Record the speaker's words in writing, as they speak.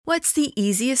What's the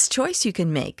easiest choice you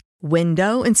can make?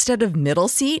 Window instead of middle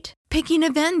seat? Picking a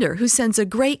vendor who sends a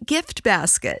great gift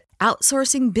basket?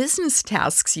 Outsourcing business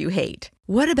tasks you hate?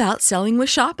 What about selling with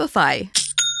Shopify?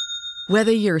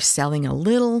 Whether you're selling a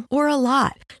little or a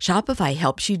lot, Shopify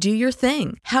helps you do your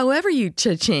thing, however you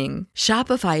cha-ching.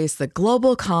 Shopify is the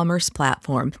global commerce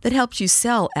platform that helps you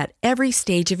sell at every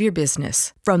stage of your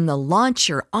business. From the launch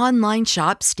your online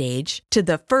shop stage to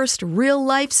the first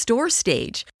real-life store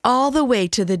stage, all the way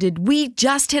to the did we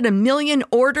just hit a million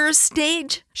orders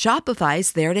stage.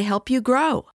 Shopify's there to help you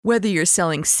grow. Whether you're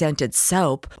selling scented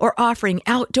soap or offering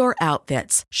outdoor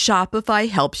outfits, Shopify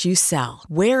helps you sell.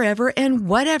 Wherever and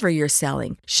whatever you're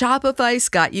selling, Shopify's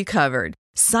got you covered.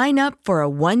 Sign up for a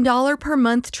 $1 per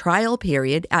month trial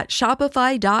period at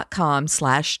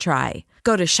shopify.com/try.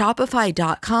 Go to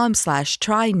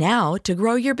shopify.com/try now to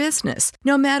grow your business,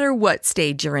 no matter what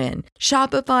stage you're in.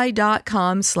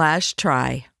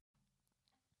 Shopify.com/try.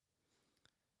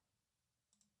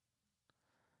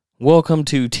 Welcome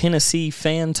to Tennessee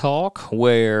Fan Talk,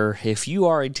 where if you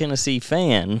are a Tennessee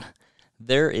fan,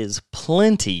 there is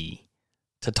plenty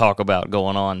to talk about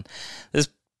going on. This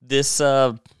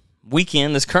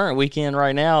weekend, this current weekend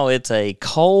right now, it's a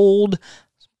cold,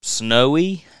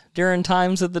 snowy during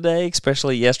times of the day,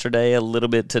 especially yesterday, a little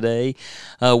bit today.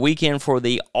 Weekend for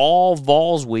the All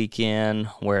Vols weekend,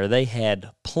 where they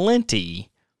had plenty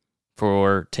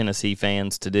for Tennessee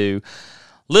fans to do.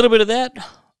 A little bit of that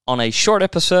on a short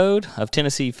episode of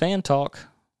Tennessee Fan Talk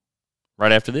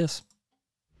right after this.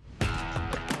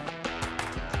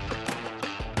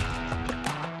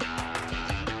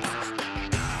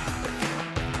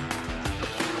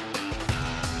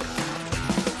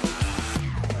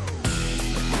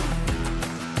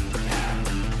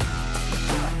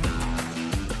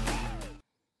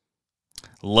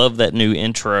 Love that new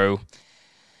intro.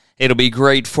 It'll be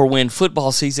great for when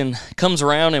football season comes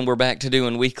around and we're back to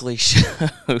doing weekly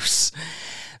shows.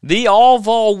 The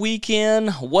All-Vol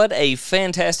weekend, what a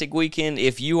fantastic weekend.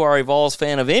 If you are a Vols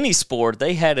fan of any sport,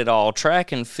 they had it all.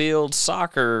 Track and field,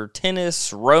 soccer,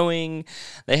 tennis, rowing.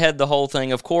 They had the whole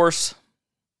thing. Of course,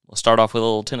 we'll start off with a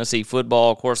little Tennessee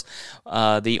football. Of course,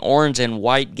 the orange and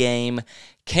white game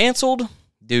canceled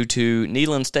due to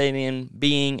Neyland Stadium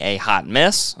being a hot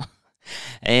mess.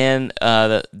 And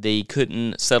they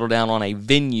couldn't settle down on a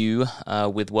venue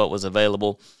with what was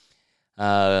available.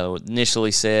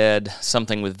 Initially said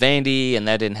something with Vandy, and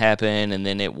that didn't happen. And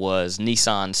then it was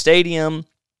Nissan Stadium,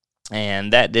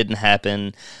 and that didn't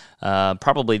happen,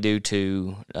 probably due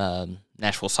to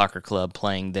Nashville Soccer Club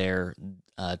playing there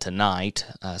tonight,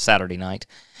 Saturday night.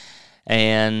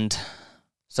 And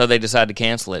so they decided to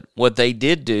cancel it. What they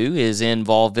did do is in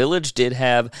Vol Village did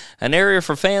have an area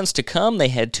for fans to come. They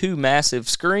had 2 massive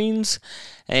screens,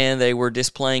 and they were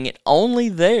displaying it only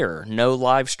there. No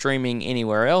live streaming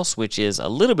anywhere else, which is a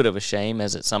little bit of a shame,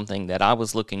 as it's something that I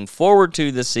was looking forward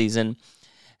to this season.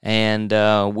 And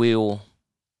we'll,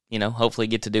 hopefully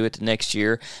get to do it next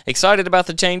year. Excited about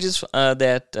the changes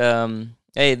that the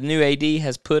new AD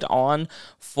has put on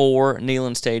for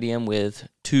Neyland Stadium with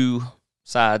 2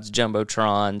 sides,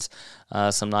 jumbotrons,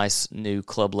 some nice new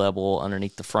club level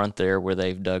underneath the front there where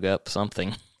they've dug up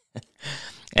something,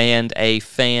 and a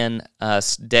fan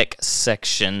deck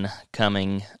section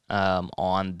coming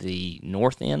on the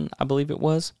north end, I believe it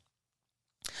was.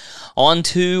 On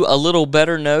to a little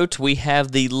better note, we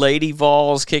have the Lady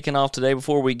Vols kicking off today.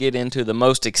 Before we get into the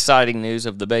most exciting news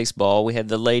of the baseball, we had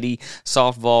the Lady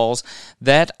Soft Vols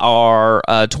that are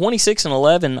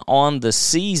 26-11 on the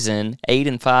season,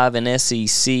 8-5 in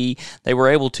SEC. They were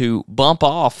able to bump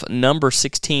off number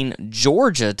 16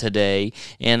 Georgia today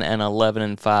in an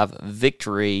 11-5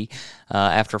 victory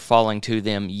after falling to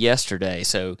them yesterday.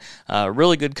 So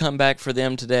really good comeback for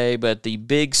them today, but the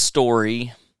big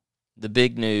story, the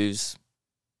big news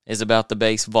is about the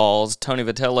base Vols. Tony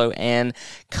Vitello and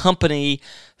company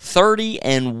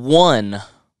 30-1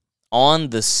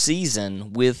 on the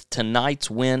season with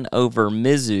tonight's win over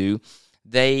Mizzou.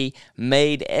 They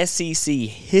made SEC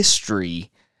history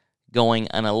going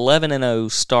an 11-0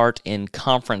 start in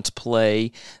conference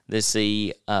play. This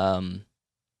is the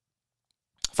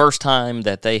first time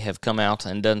that they have come out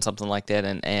and done something like that,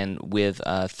 and with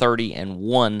a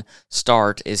 30-1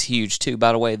 start is huge too.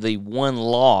 By the way, the one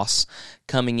loss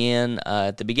coming in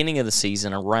at the beginning of the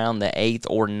season, around the 8th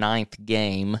or 9th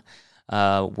game,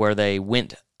 where they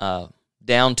went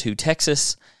down to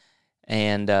Texas,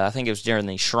 and I think it was during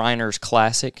the Shriners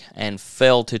Classic, and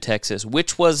fell to Texas,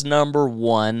 which was number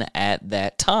 1 at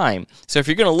that time. So if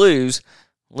you're going to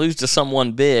lose to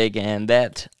someone big, and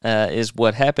that is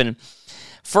what happened.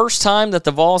 First time that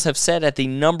the Vols have sat at the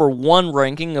number 1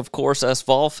 ranking. Of course, us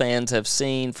Vol fans have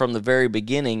seen from the very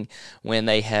beginning when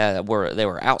they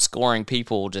were outscoring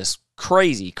people just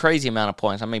crazy amount of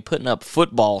points. I mean, putting up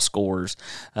football scores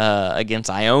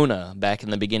against Iona back in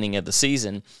the beginning of the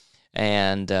season.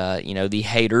 And, the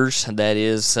haters, that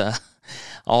is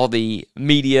all the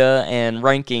media and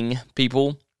ranking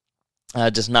people,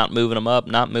 just not moving them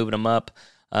up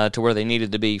to where they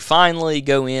needed to be. Finally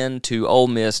go into Ole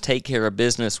Miss, take care of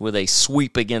business with a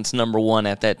sweep against number 1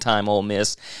 at that time, Ole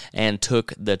Miss, and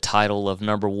took the title of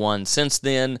number 1. Since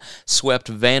then, swept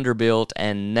Vanderbilt,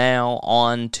 and now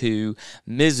on to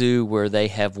Mizzou, where they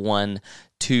have won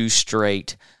 2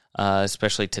 straight,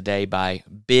 especially today by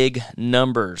big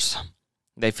numbers.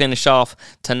 They finish off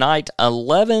tonight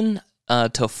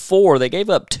 11-4. They gave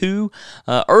up 2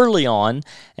 early on,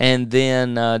 and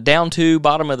then down 2,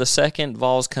 bottom of the second,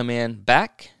 Vols come in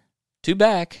back to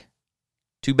back.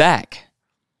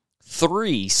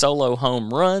 3 solo home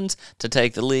runs to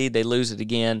take the lead. They lose it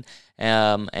again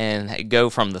and go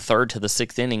from the 3rd to the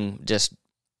 6th inning just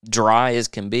dry as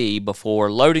can be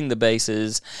before loading the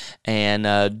bases,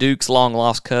 and Duke's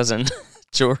long-lost cousin,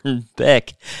 Jordan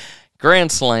Beck,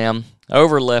 grand slam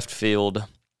over left field,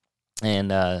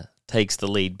 and takes the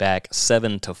lead back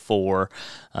 7-4.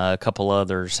 A couple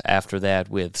others after that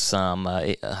with some.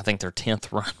 I think their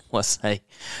 10th run was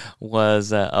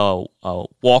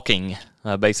walking,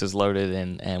 bases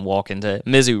loaded and walking.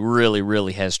 Mizzou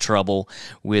really has trouble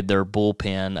with their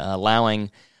bullpen, allowing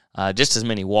just as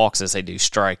many walks as they do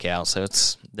strikeouts. So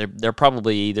they're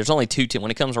probably, there's only 2 teams when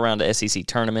it comes around to SEC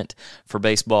tournament for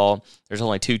baseball. There's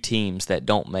only 2 teams that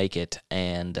don't make it,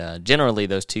 and generally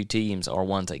those 2 teams are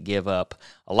ones that give up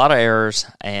a lot of errors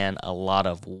and a lot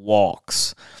of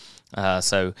walks.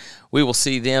 So we will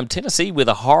see them. Tennessee with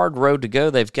a hard road to go.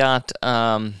 They've got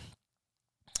 7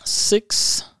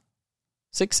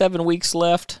 weeks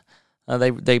left.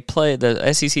 They play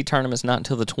the SEC tournament's not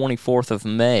until the 24th of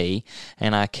May,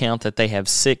 and I count that they have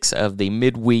 6 of the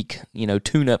midweek,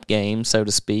 tune-up games, so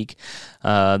to speak.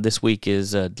 This week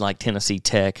is like Tennessee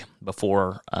Tech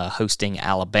before hosting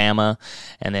Alabama,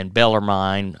 and then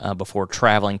Bellarmine before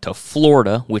traveling to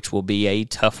Florida, which will be a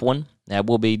tough one. That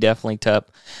will be definitely tough.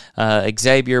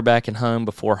 Xavier back at home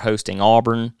before hosting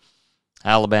Auburn,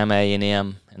 Alabama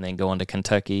A&M, and then going to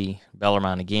Kentucky,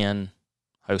 Bellarmine again,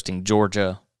 hosting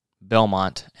Georgia,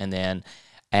 Belmont, and then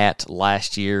at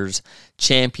last year's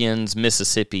champions,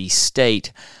 Mississippi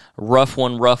State. Rough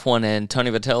one, and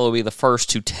Tony Vitello will be the first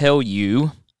to tell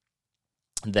you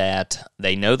that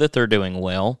they know that they're doing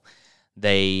well.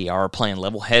 They are playing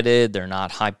level-headed. They're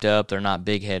not hyped up. They're not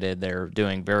big-headed. They're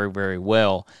doing very, very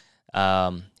well.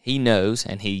 He knows,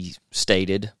 and he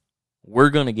stated, we're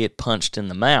going to get punched in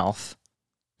the mouth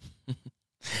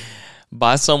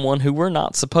by someone who we're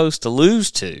not supposed to lose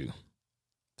to.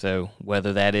 So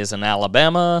whether that is an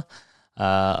Alabama,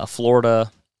 a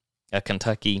Florida, a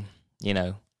Kentucky,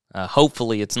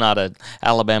 hopefully it's not a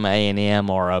Alabama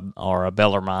A&M or a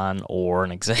Bellarmine or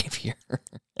an Xavier.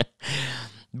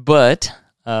 But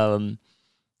they're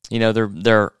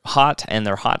hot, and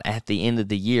they're hot at the end of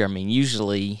the year. I mean,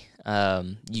 usually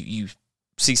you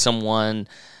see someone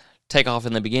take off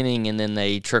in the beginning and then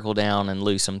they trickle down and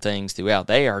lose some things throughout.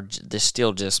 They're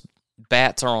still just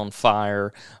bats are on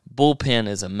fire. Bullpen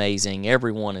is amazing.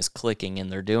 Everyone is clicking, and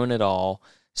they're doing it all,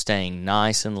 staying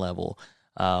nice and level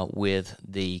with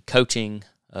the coaching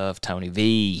of Tony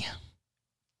V.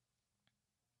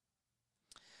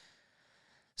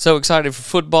 So excited for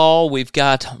football. We've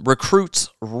got recruits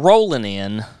rolling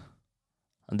in.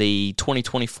 The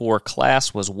 2024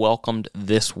 class was welcomed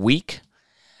this week,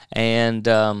 and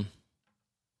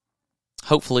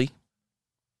hopefully,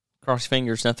 cross your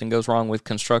fingers, nothing goes wrong with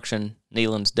construction.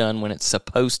 Kneeling's done when it's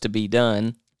supposed to be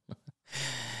done.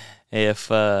 If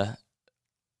the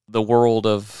world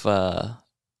of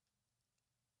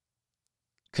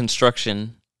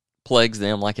construction plagues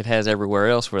them like it has everywhere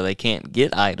else where they can't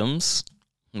get items,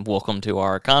 welcome to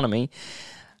our economy.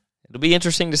 It'll be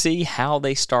interesting to see how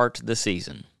they start the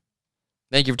season.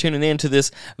 Thank you for tuning in to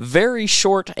this very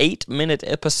short 8-minute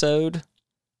episode.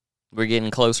 We're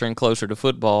getting closer and closer to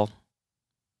football.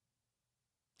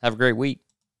 Have a great week.